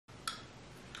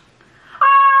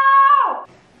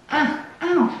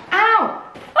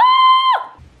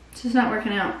It's just not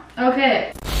working out.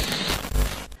 Okay.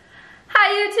 Hi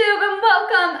YouTube and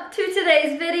welcome to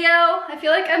today's video. I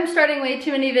feel like I'm starting way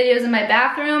too many videos in my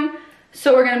bathroom,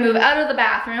 so we're gonna move out of the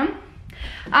bathroom.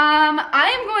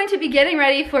 I am going to be getting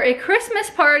ready for a Christmas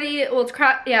party. Well, it's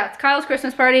Kyle's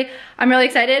Christmas party. I'm really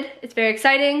excited. It's very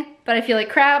exciting, but I feel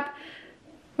like crap.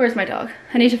 Where's my dog?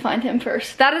 I need to find him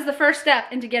first. That is the first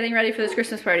step into getting ready for this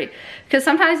Christmas party. Because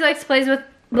sometimes he likes to play with,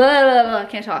 blah, blah, blah,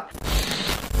 can't talk.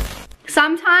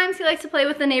 Sometimes he likes to play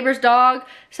with the neighbor's dog.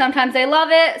 Sometimes they love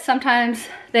it. Sometimes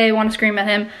they want to scream at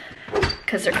him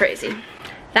because they're crazy.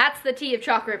 That's the tea of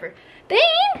Chalk River.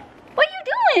 Bane, what are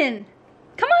you doing?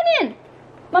 Come on in.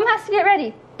 Mom has to get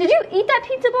ready. Did you eat that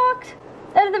pizza box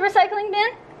out of the recycling bin?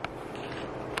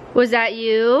 Was that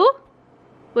you?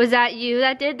 Was that you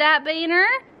that did that, Bainer?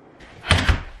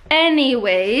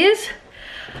 Anyways,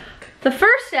 the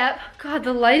first step, God,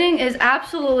 the lighting is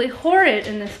absolutely horrid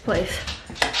in this place.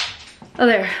 Oh,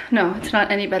 there. No, it's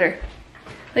not any better.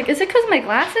 Like, is it because of my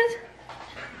glasses?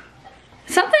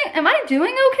 Something, am I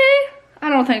doing okay? I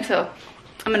don't think so.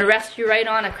 I'm gonna rest you right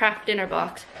on a craft dinner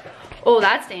box. Oh,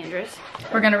 that's dangerous.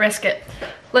 We're gonna risk it.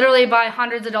 Literally buy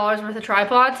hundreds of dollars worth of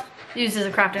tripods, used as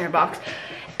a craft dinner box.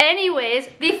 Anyways,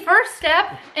 the first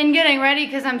step in getting ready,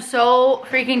 because I'm so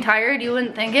freaking tired, you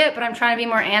wouldn't think it, but I'm trying to be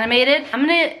more animated. I'm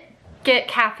gonna get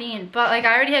caffeine, but like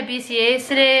I already had BCAAs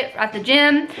today at the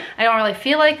gym. I don't really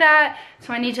feel like that,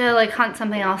 so I need to like hunt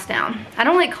something else down. I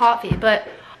don't like coffee, but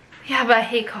yeah, but I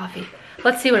hate coffee.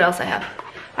 Let's see what else I have.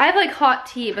 I have like hot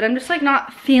tea, but I'm just like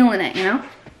not feeling it, you know?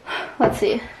 Let's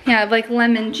see. Yeah, I have like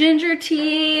lemon ginger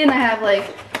tea, and I have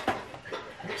like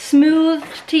smooth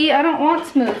tea. I don't want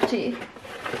smooth tea.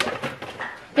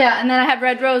 Yeah, and then I have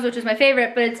red rose, which is my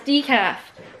favorite, but it's decaf.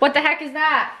 What the heck is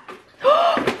that?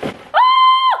 Oh!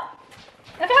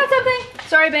 I found something.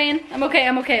 Sorry, Bane. I'm okay,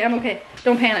 I'm okay, I'm okay.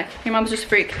 Don't panic. Your mom's just a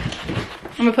freak.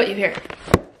 I'm gonna put you here.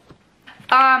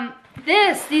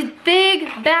 These big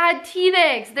bad tea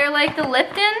bags. They're like the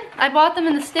Lipton. I bought them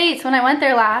in the States when I went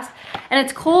there last, and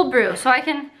it's cold brew, so I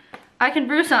can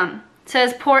brew some. It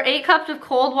says pour 8 cups of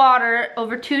cold water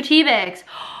over 2 tea bags.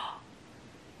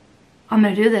 I'm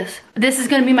gonna do this. This is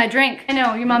gonna be my drink. I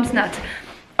know, your mom's nuts.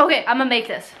 Okay, I'm gonna make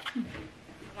this.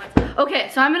 Okay,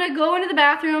 so I'm gonna go into the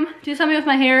bathroom, do something with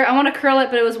my hair. I wanna curl it,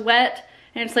 but it was wet,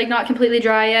 and it's like not completely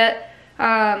dry yet.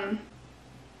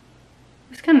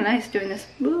 It's kinda nice doing this.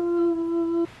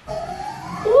 Woo.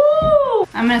 Woo.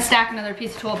 I'm gonna stack another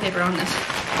piece of toilet paper on this.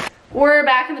 We're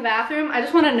back in the bathroom. I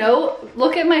just wanna note,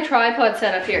 look at my tripod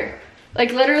setup here.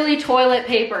 Like literally toilet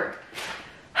paper.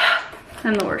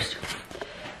 I'm the worst.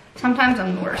 Sometimes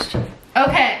I'm the worst.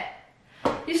 Okay.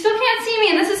 You still can't see me,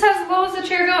 and this is as low as the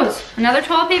chair goes. Another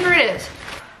toilet paper it is.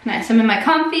 Nice, I'm in my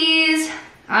comfies.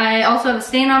 I also have a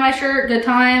stain on my shirt, good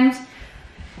times.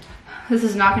 This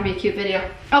is not gonna be a cute video.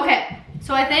 Okay,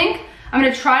 so I think I'm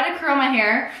gonna try to curl my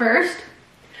hair first.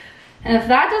 And if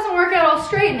that doesn't work out, I'll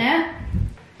straighten it.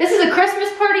 This is a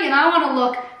Christmas party and I wanna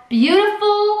look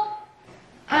beautiful.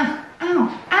 Ow,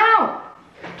 ow.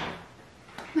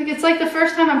 Like it's like the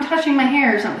first time I'm touching my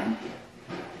hair or something.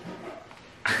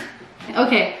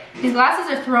 Okay, these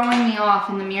glasses are throwing me off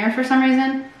in the mirror for some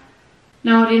reason.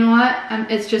 No, do you know what?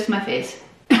 It's just my face.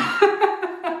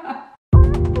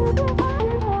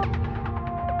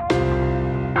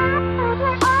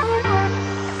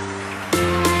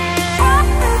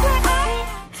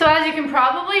 So as you can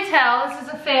probably tell, this is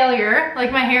a failure.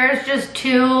 Like my hair is just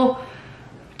too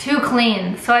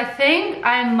clean. So I think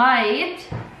I might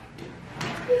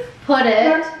put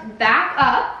it back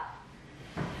up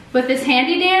with this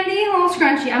handy dandy little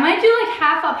scrunchie. I might do like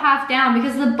half up, half down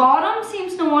because the bottom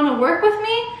seems to want to work with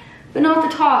me, but not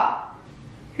the top.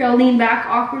 Here, I'll lean back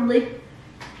awkwardly.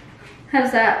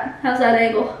 How's that? How's that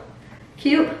angle?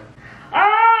 Cute?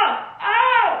 Ah!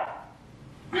 Ow!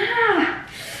 Ah!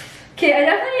 Okay, I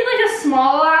definitely need like a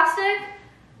small elastic,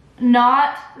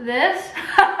 not this.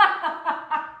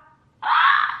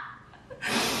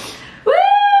 Woo!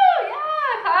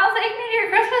 Yeah, Kyle, take me to your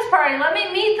Christmas party. Let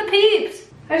me meet the peeps.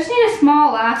 I just need a small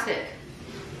elastic.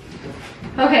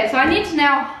 Okay, so I need to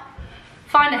now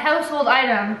find a household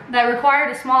item that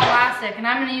required a small elastic, and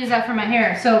I'm gonna use that for my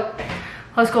hair. So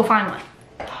let's go find one.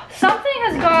 Something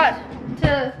has got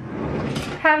to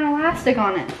have an elastic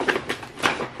on it.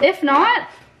 If not,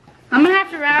 I'm gonna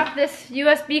have to wrap this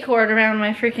USB cord around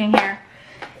my freaking hair.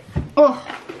 Oh,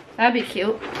 that'd be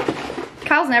cute.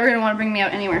 Kyle's never gonna wanna bring me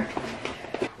out anywhere.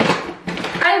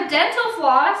 I have dental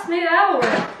floss, maybe that'll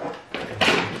work.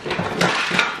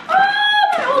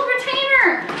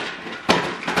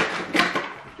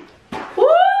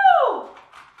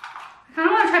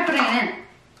 Putting it in.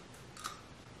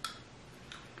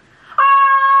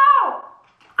 Oh!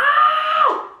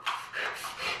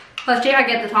 Let's see if I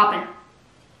get the topping.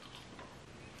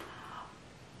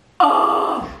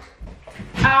 Oh!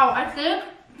 Ow, I think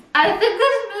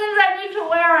this means I need to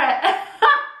wear it.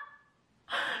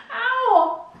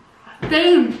 Ow!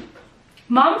 Dang.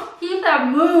 Mom's teeth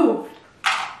have moved.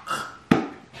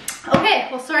 Okay,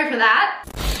 well, sorry for that.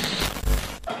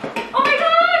 Oh my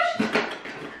gosh!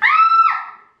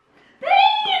 Ah!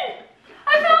 Dang!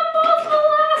 I found multiple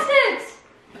elastics!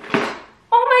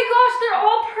 Oh my gosh, they're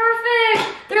all perfect!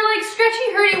 They're like stretchy,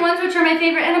 hurdy ones, which are my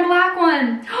favorite, and a black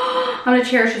one. I'm gonna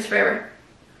cherish this forever.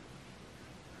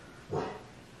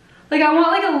 Like, I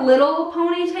want like a little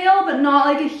ponytail, but not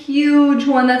like a huge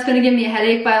one that's gonna give me a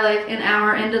headache by like an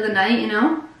hour into the night, you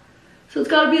know? So it's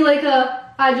gotta be like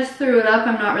a, I just threw it up,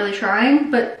 I'm not really trying,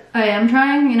 but I am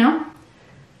trying, you know?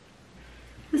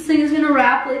 This thing is gonna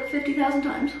wrap like 50,000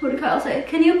 times. What did Kyle say?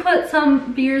 Can you put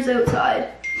some beers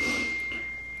outside?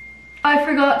 I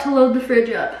forgot to load the fridge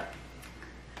up.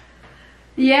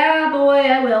 Yeah, boy,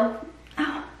 I will.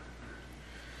 Ow.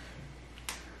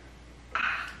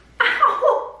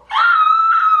 Ow.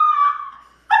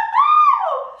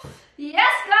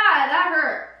 Yes, God, that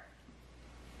hurt.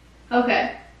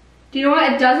 Okay. Do you know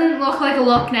what? It doesn't look like a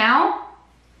look now,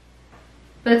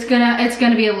 but it's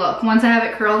gonna be a look once I have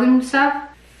it curled and stuff.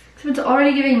 So it's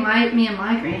already giving me a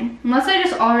migraine, unless I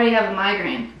just already have a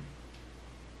migraine.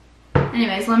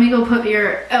 Anyways, let me go put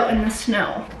beer out in the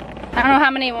snow. I don't know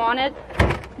how many you wanted,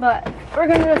 but we're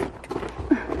gonna just.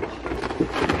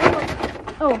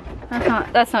 Oh,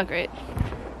 that's not great.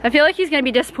 I feel like he's gonna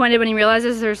be disappointed when he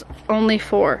realizes there's only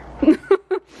 4.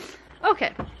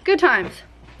 Okay, good times.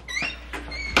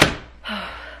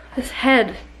 This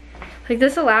head, like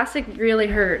this elastic really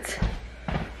hurts.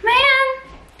 Man,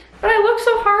 but I look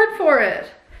so hard for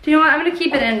it. Do you know what? I'm gonna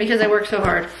keep it in because I work so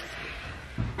hard.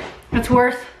 It's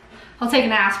worth, I'll take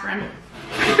an aspirin.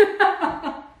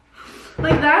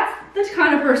 Like that's the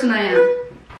kind of person I am.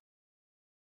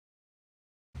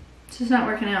 It's just not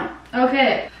working out.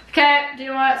 Okay, do you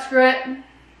know what? Screw it.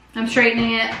 I'm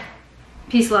straightening it.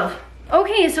 Peace, love.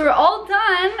 Okay, so we're all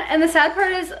done, and the sad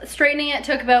part is straightening it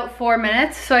took about 4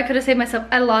 minutes, so I could have saved myself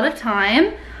a lot of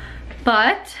time,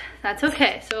 but that's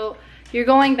okay. So you're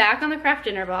going back on the craft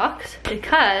dinner box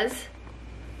because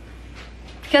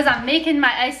I'm making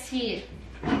my iced tea.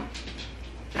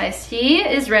 Iced tea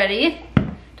is ready.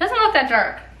 Doesn't look that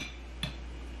dark.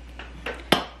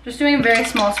 Just doing a very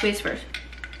small squeeze first.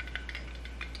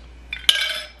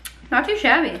 Not too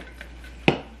shabby.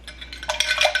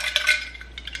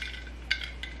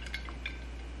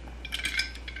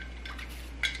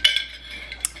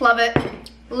 Love it,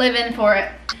 live in for it.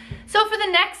 So for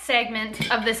the next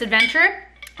segment of this adventure,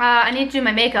 I need to do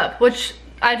my makeup, which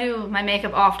I do my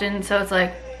makeup often, so it's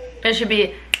like, it should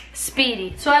be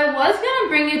speedy. So I was gonna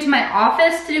bring you to my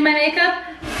office to do my makeup,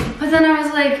 but then I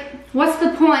was like, what's the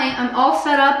point? I'm all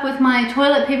set up with my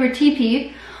toilet paper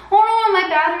teepee. Oh no, my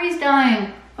battery's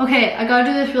dying. Okay, I gotta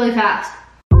do this really fast.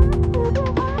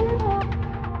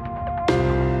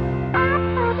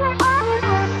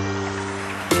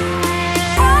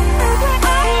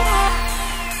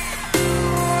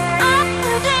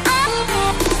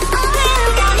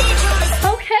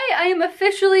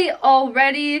 Officially all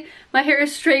ready. My hair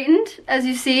is straightened, as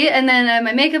you see, and then I have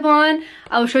my makeup on.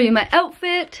 I'll show you my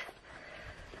outfit.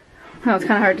 Oh, it's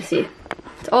kind of hard to see.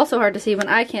 It's also hard to see when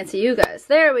I can't see you guys.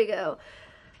 There we go.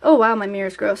 Oh wow, my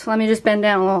mirror's gross. Let me just bend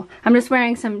down a little. I'm just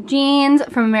wearing some jeans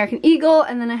from American Eagle,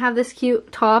 and then I have this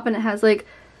cute top, and it has like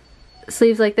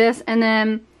sleeves like this, and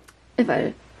then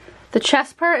the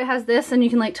chest part, it has this, and you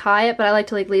can like tie it, but I like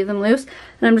to like leave them loose.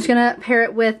 And I'm just gonna pair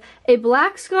it with a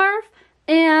black scarf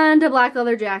and a black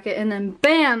leather jacket, and then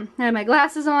bam, I have my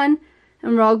glasses on,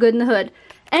 and we're all good in the hood.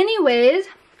 Anyways,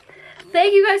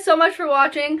 thank you guys so much for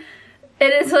watching.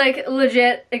 It is like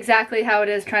legit exactly how it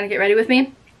is trying to get ready with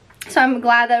me. So I'm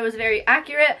glad that it was very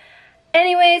accurate.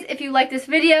 Anyways, if you like this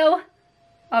video,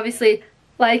 obviously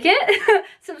like it.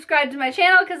 Subscribe to my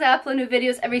channel because I upload new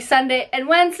videos every Sunday and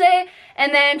Wednesday.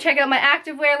 And then check out my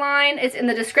activewear line. It's in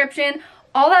the description.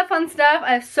 All that fun stuff.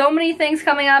 I have so many things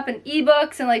coming up, and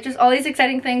ebooks and like just all these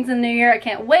exciting things in the new year. I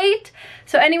can't wait.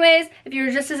 So anyways, if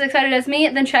you're just as excited as me,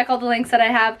 then check all the links that I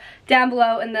have down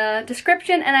below in the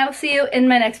description, and I will see you in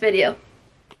my next video.